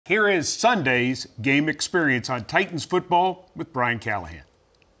Here is Sunday's game experience on Titans football with Brian Callahan.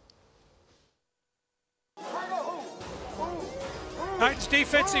 Titans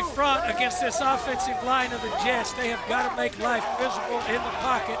defensive front against this offensive line of the Jets. They have got to make life miserable in the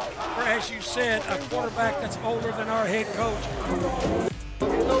pocket for, as you said, a quarterback that's older than our head coach.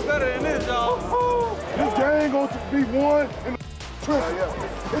 It's no better than this, y'all. This game going to be won in the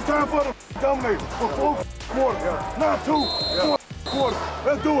trenches. It's time for them to dominate for 4 quarters, not 2 quarters.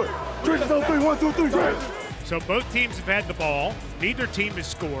 Let's do it. Trenches on 3, 1, 2, 3, trenches. So both teams have had the ball. Neither team has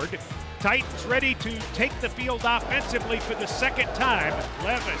scored. Titans ready to take the field offensively for the second time.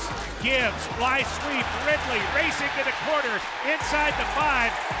 Levis gives, fly sweep, Ridley racing to the corner, inside the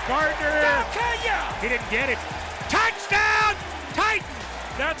 5. Gardner, he didn't get it. Touchdown, Titans!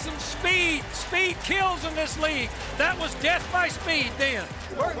 That's some speed. Speed kills in this league. That was death by speed then.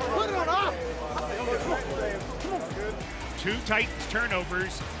 Put it on off. 2 Titans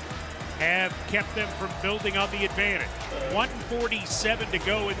turnovers have kept them from building on the advantage. 1:47 to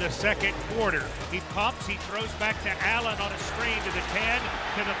go in the second quarter. He pumps, he throws back to Allen on a screen to the 10,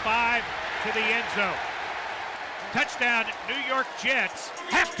 to the 5, to the end zone. Touchdown, New York Jets.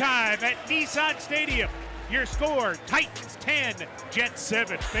 Halftime at Nissan Stadium. Your score, Titans 10, Jets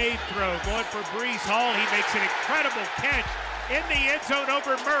 7. Fade throw going for Breece Hall. He makes an incredible catch in the end zone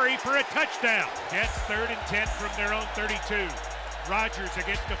over Murray for a touchdown. Jets 3rd and 10 from their own 32. Rodgers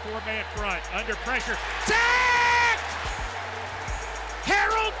against the 4-man front, under pressure. Sacked!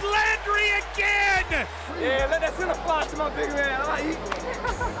 Harold Landry again! Yeah, let that center fly to my big man. I like it. Keep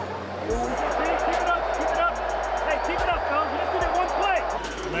it up, keep it up. Hey, keep it up, fellas. We just did it one play.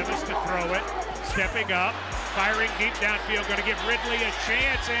 Levis to throw it, stepping up, firing deep downfield, going to give Ridley a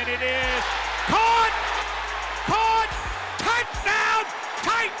chance, and it is caught! Caught! Touchdown!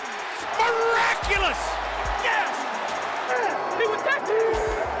 Titans! Miraculous! Yes! He was testing you!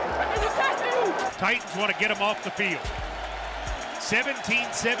 He was testing you! Titans want to get him off the field.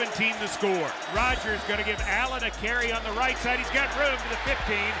 17-17 the score. Rodgers going to give Allen a carry on the right side. He's got room to the 15,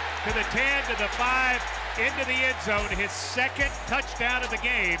 to the 10, to the 5, into the end zone. His second touchdown of the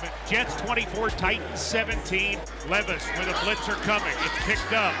game. Jets 24, Titans 17. Levis with a blitzer coming. It's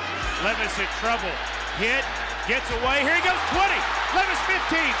picked up. Levis in trouble. Hit. Gets away. Here he goes. 20. Levis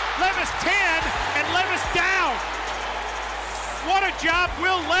 15. Levis 10. And Levis down. What a job,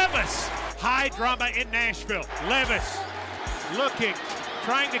 Will Levis. High drama in Nashville. Levis looking,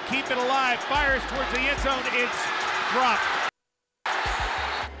 trying to keep it alive. Fires towards the end zone. It's dropped.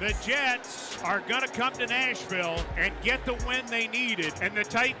 The Jets are going to come to Nashville and get the win they needed, and the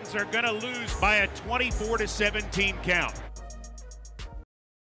Titans are going to lose by a 24-17 count.